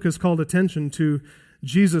 Luke has called attention to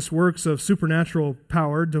Jesus' works of supernatural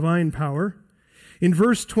power, divine power. In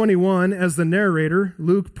verse 21, as the narrator,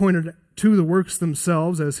 Luke pointed to the works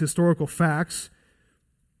themselves as historical facts.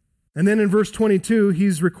 And then in verse 22,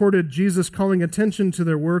 he's recorded Jesus calling attention to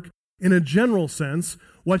their work in a general sense,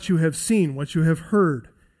 what you have seen, what you have heard.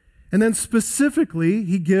 And then specifically,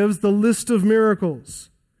 he gives the list of miracles.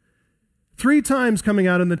 3 times coming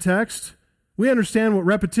out in the text, we understand what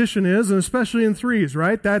repetition is, and especially in threes,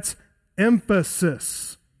 right? That's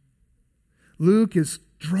emphasis. Luke is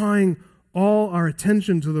drawing all our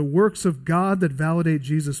attention to the works of God that validate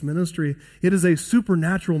Jesus' ministry. It is a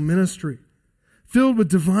supernatural ministry, filled with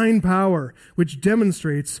divine power, which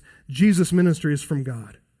demonstrates Jesus' ministry is from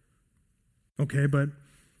God. Okay, but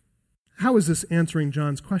how is this answering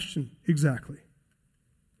John's question exactly?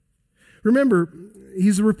 Remember,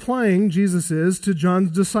 he's replying, Jesus is, to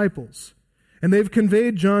John's disciples, and they've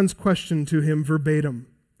conveyed John's question to him verbatim.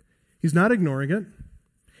 He's not ignoring it.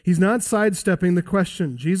 He's not sidestepping the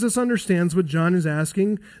question. Jesus understands what John is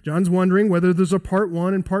asking. John's wondering whether there's a part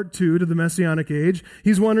 1 and part 2 to the Messianic age.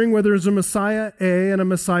 He's wondering whether there's a Messiah A and a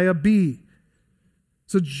Messiah B.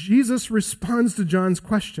 So Jesus responds to John's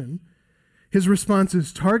question. His response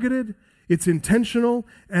is targeted, it's intentional,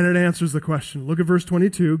 and it answers the question. Look at verse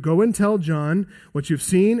 22. Go and tell John what you've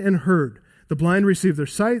seen and heard. The blind receive their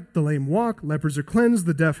sight, the lame walk, lepers are cleansed,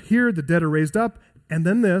 the deaf hear, the dead are raised up, and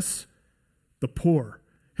then this, the poor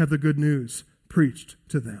have the good news preached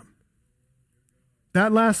to them.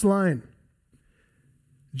 That last line.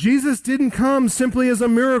 Jesus didn't come simply as a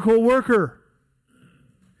miracle worker.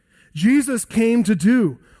 Jesus came to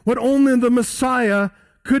do what only the Messiah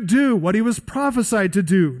could do, what he was prophesied to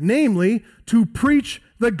do, namely, to preach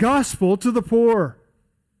the gospel to the poor.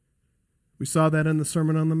 We saw that in the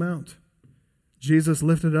Sermon on the Mount. Jesus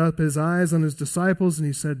lifted up his eyes on his disciples and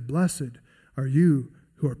he said, "Blessed are you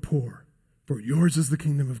who are poor, for yours is the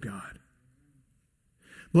kingdom of God.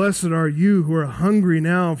 Blessed are you who are hungry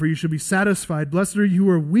now, for you shall be satisfied. Blessed are you who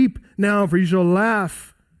are weep now, for you shall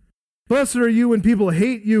laugh. Blessed are you when people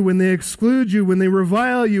hate you, when they exclude you, when they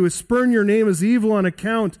revile you, and spurn your name as evil on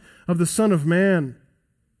account of the Son of Man.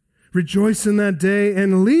 Rejoice in that day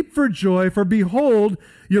and leap for joy, for behold,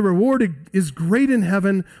 your reward is great in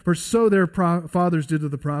heaven, for so their fathers did to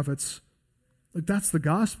the prophets." Look, that's the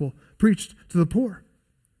gospel preached to the poor.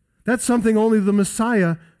 That's something only the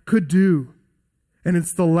Messiah could do. And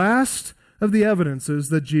it's the last of the evidences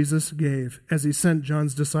that Jesus gave as he sent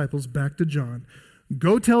John's disciples back to John.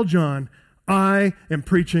 Go tell John, I am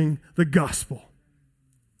preaching the gospel.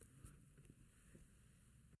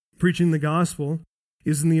 Preaching the gospel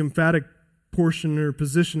is in the emphatic portion or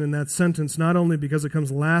position in that sentence, not only because it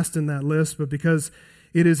comes last in that list, but because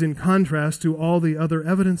it is in contrast to all the other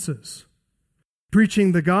evidences.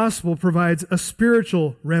 Preaching the gospel provides a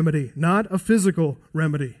spiritual remedy, not a physical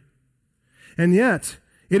remedy. And yet,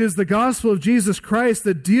 it is the gospel of Jesus Christ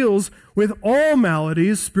that deals with all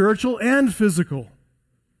maladies, spiritual and physical.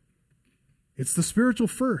 It's the spiritual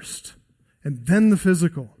first, and then the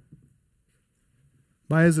physical.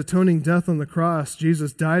 By his atoning death on the cross,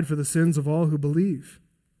 Jesus died for the sins of all who believe.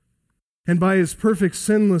 And by his perfect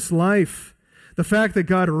sinless life, the fact that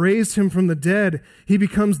God raised him from the dead, he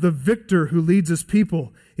becomes the victor who leads his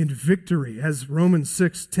people in victory. As Romans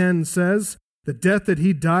 6:10 says, the death that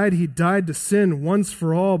he died to sin once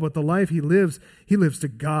for all, but the life he lives to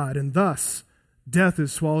God. And thus, death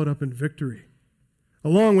is swallowed up in victory.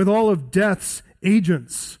 Along with all of death's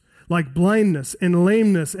agents, like blindness and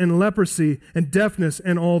lameness and leprosy and deafness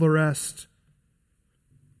and all the rest.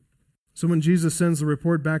 So when Jesus sends the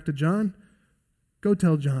report back to John, go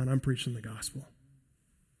tell John I'm preaching the gospel.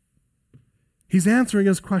 He's answering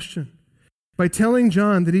his question by telling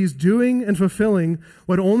John that he's doing and fulfilling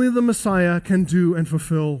what only the Messiah can do and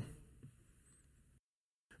fulfill.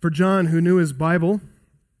 For John, who knew his Bible,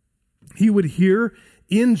 he would hear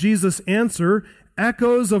in Jesus' answer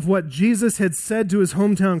echoes of what Jesus had said to his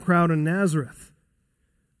hometown crowd in Nazareth.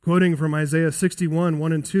 Quoting from Isaiah 61,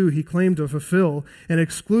 1 and 2, he claimed to fulfill an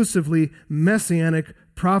exclusively messianic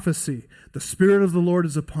prophecy. The Spirit of the Lord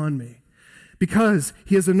is upon me, because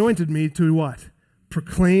he has anointed me to what?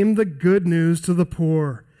 Proclaim the good news to the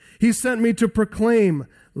poor. He sent me to proclaim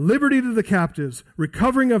liberty to the captives,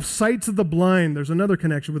 recovering of sight to the blind. There's another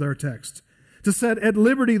connection with our text. To set at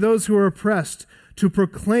liberty those who are oppressed, to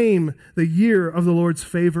proclaim the year of the Lord's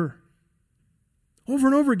favor. Over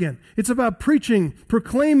and over again, it's about preaching,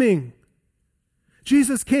 proclaiming.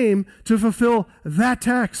 Jesus came to fulfill that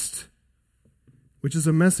text, which is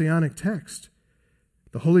a messianic text.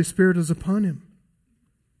 The Holy Spirit is upon him.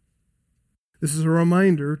 This is a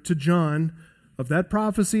reminder to John of that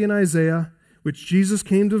prophecy in Isaiah, which Jesus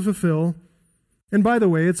came to fulfill. And by the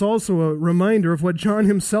way, it's also a reminder of what John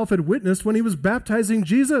himself had witnessed when he was baptizing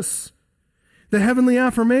Jesus. The heavenly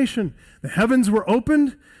affirmation. The heavens were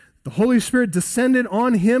opened, The Holy Spirit descended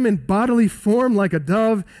on him in bodily form like a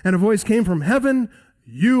dove, and a voice came from heaven,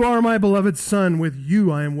 "You are my beloved Son, with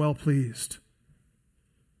you I am well pleased."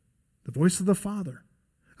 The voice of the Father,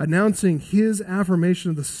 announcing his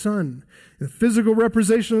affirmation of the Son, the physical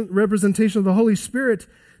representation of the Holy Spirit,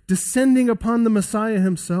 descending upon the Messiah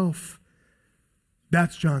himself.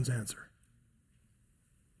 That's John's answer.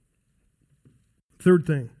 Third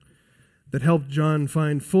thing that helped John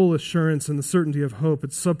find full assurance and the certainty of hope,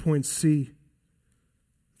 it's subpoint C.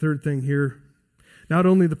 Third thing here, not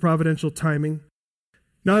only the providential timing,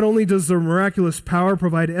 not only does the miraculous power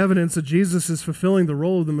provide evidence that Jesus is fulfilling the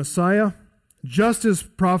role of the Messiah, just as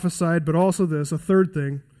prophesied, but also this, a third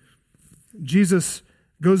thing, Jesus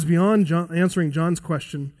goes beyond answering John's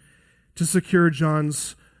question to secure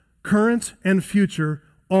John's current and future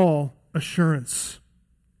all assurance.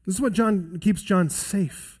 This is what keeps John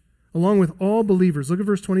safe, along with all believers. Look at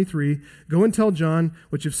verse 23. Go and tell John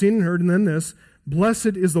what you've seen and heard, and then this,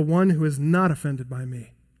 "Blessed is the one who is not offended by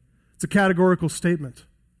me." It's a categorical statement.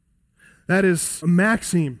 That is a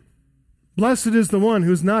maxim. Blessed is the one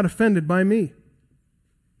who is not offended by me.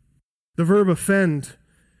 The verb offend,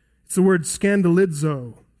 it's the word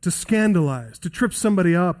scandalizo, to scandalize, to trip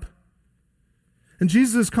somebody up. And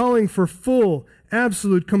Jesus is calling for full,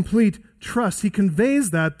 absolute, complete trust. He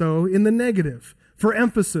conveys that, though, in the negative, for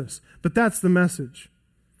emphasis. But that's the message.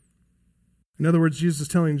 In other words, Jesus is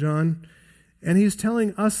telling John, and he's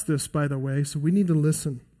telling us this, by the way, so we need to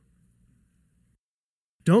listen.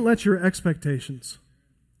 Don't let your expectations,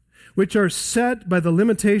 which are set by the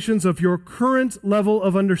limitations of your current level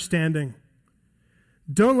of understanding,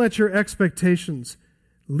 don't let your expectations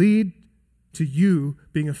lead to you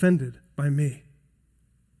being offended by me.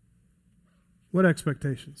 What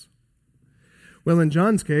expectations? Well, in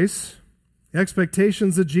John's case,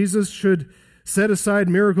 expectations that Jesus should set aside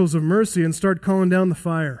miracles of mercy and start calling down the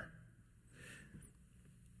fire.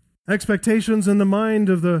 Expectations in the mind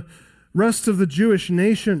of the rest of the Jewish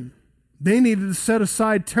nation. They needed to set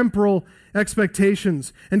aside temporal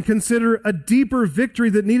expectations and consider a deeper victory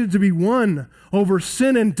that needed to be won over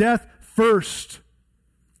sin and death first,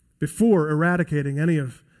 before eradicating any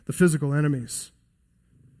of the physical enemies.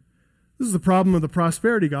 This is the problem of the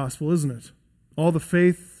prosperity gospel, isn't it? All the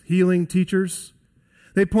faith healing teachers,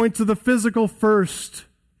 they point to the physical first,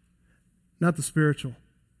 not the spiritual.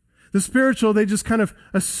 The spiritual, they just kind of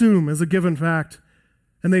assume as a given fact,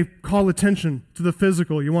 and they call attention to the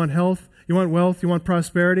physical. You want health? You want wealth? You want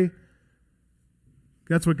prosperity?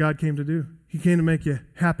 That's what God came to do. He came to make you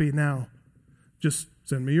happy now. Just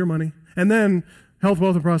send me your money. And then health,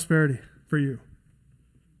 wealth, and prosperity for you.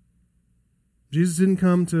 Jesus didn't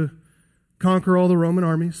come to conquer all the Roman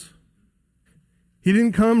armies. He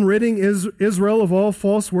didn't come ridding Israel of all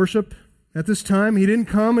false worship at this time. He didn't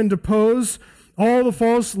come and depose all the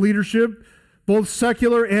false leadership, both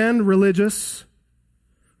secular and religious.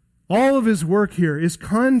 All of his work here is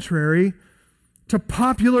contrary to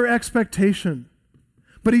popular expectation.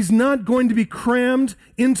 But he's not going to be crammed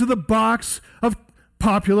into the box of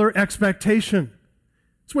popular expectation.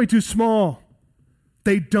 It's way too small.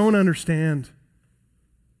 They don't understand.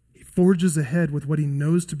 He forges ahead with what he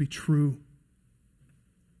knows to be true.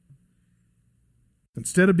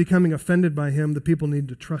 Instead of becoming offended by him, the people need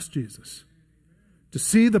to trust Jesus, to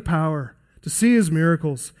see the power, to see his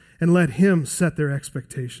miracles, and let him set their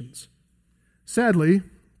expectations. Sadly,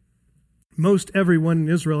 most everyone in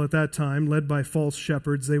Israel at that time, led by false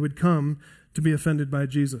shepherds, they would come to be offended by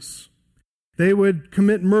Jesus. They would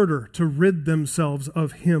commit murder to rid themselves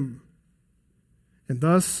of him. And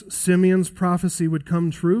thus, Simeon's prophecy would come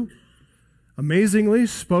true, amazingly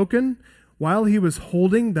spoken while he was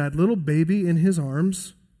holding that little baby in his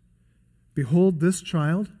arms. Behold, this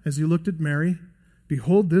child, as he looked at Mary,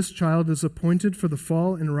 behold, this child is appointed for the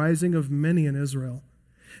fall and rising of many in Israel,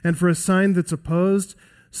 and for a sign that's opposed,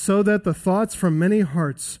 so that the thoughts from many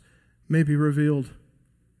hearts may be revealed.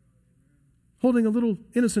 Holding a little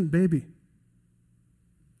innocent baby.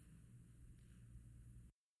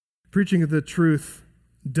 Preaching of the truth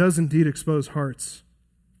does indeed expose hearts.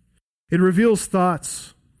 It reveals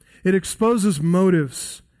thoughts. It exposes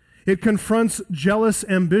motives. It confronts jealous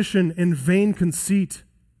ambition and vain conceit.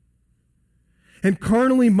 And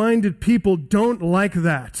carnally minded people don't like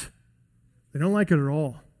that. They don't like it at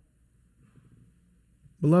all.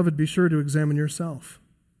 Beloved, be sure to examine yourself.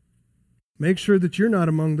 Make sure that you're not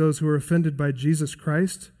among those who are offended by Jesus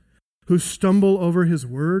Christ, who stumble over his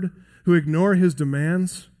word, who ignore his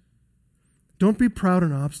demands. Don't be proud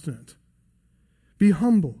and obstinate. Be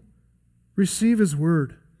humble. Receive his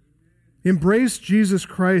word. Embrace Jesus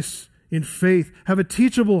Christ in faith. Have a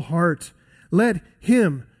teachable heart. Let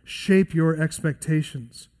him shape your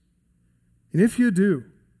expectations. And if you do,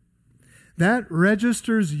 that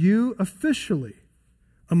registers you officially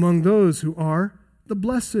among those who are the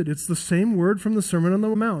blessed. It's the same word from the Sermon on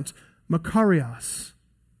the Mount, Makarios.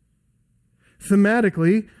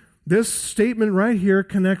 Thematically, this statement right here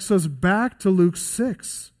connects us back to Luke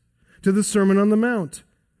 6, to the Sermon on the Mount.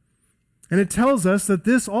 And it tells us that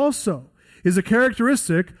this also is a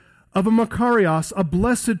characteristic of a Makarios, a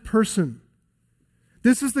blessed person.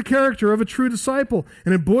 This is the character of a true disciple,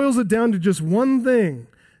 and it boils it down to just one thing.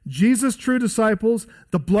 Jesus' true disciples,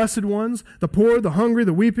 the blessed ones, the poor, the hungry,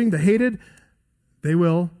 the weeping, the hated, they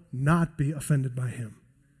will not be offended by him.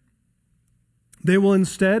 They will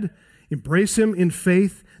instead embrace him in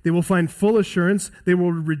faith. They will find full assurance. They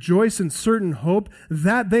will rejoice in certain hope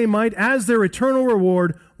that they might, as their eternal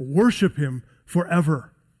reward, worship him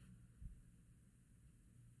forever.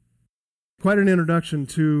 Quite an introduction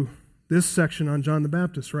to this section on John the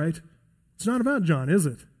Baptist, right? It's not about John, is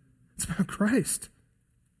it? It's about Christ.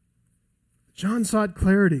 John sought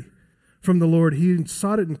clarity from the Lord. He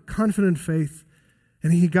sought it in confident faith,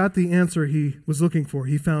 and he got the answer he was looking for.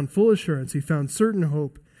 He found full assurance. He found certain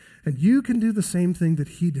hope. And you can do the same thing that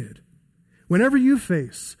he did. Whenever you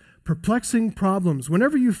face perplexing problems,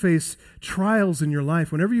 whenever you face trials in your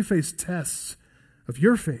life, whenever you face tests of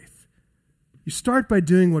your faith, you start by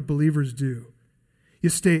doing what believers do. You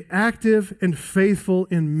stay active and faithful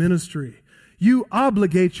in ministry. You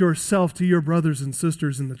obligate yourself to your brothers and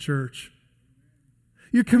sisters in the church.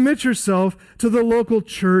 You commit yourself to the local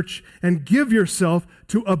church and give yourself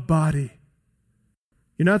to a body.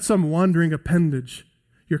 You're not some wandering appendage.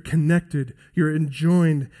 You're connected. You're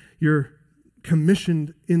enjoined. You're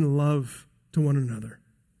commissioned in love to one another.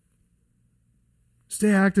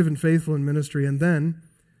 Stay active and faithful in ministry, and then,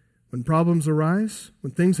 when problems arise,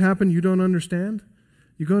 when things happen you don't understand,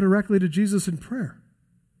 you go directly to Jesus in prayer.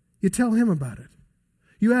 You tell him about it.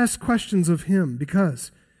 You ask questions of him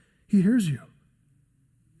because he hears you.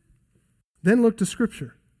 Then look to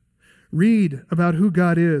Scripture. Read about who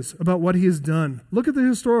God is, about what he has done. Look at the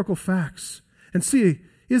historical facts and see,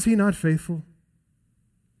 is he not faithful?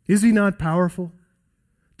 Is he not powerful?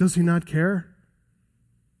 Does he not care?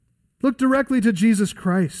 Look directly to Jesus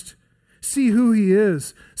Christ. See who he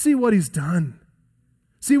is. See what he's done.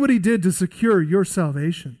 See what he did to secure your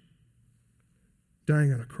salvation,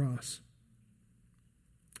 dying on a cross.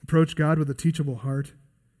 Approach God with a teachable heart.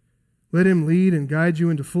 Let him lead and guide you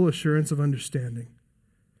into full assurance of understanding.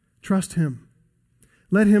 Trust him.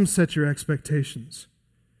 Let him set your expectations.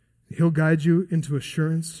 He'll guide you into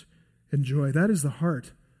assurance and joy. That is the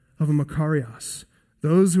heart of a Makarios,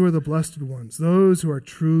 those who are the blessed ones, those who are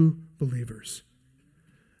true believers.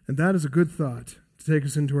 And that is a good thought to take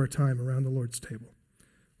us into our time around the Lord's table.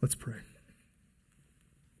 Let's pray.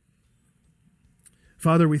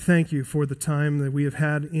 Father, we thank you for the time that we have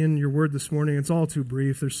had in your word this morning. It's all too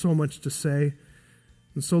brief. There's so much to say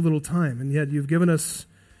and so little time, and yet you've given us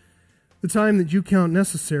the time that you count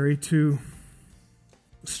necessary to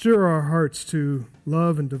stir our hearts to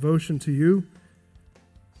love and devotion to you,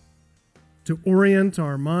 to orient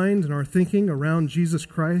our mind and our thinking around Jesus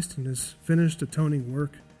Christ and his finished atoning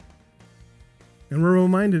work. And we're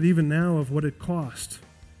reminded even now of what it cost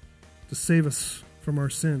to save us from our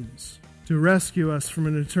sins, to rescue us from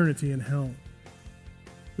an eternity in hell.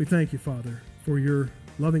 We thank you, Father, for your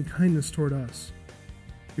loving kindness toward us.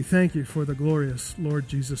 We thank you for the glorious Lord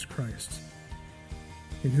Jesus Christ,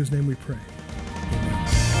 in whose name we pray.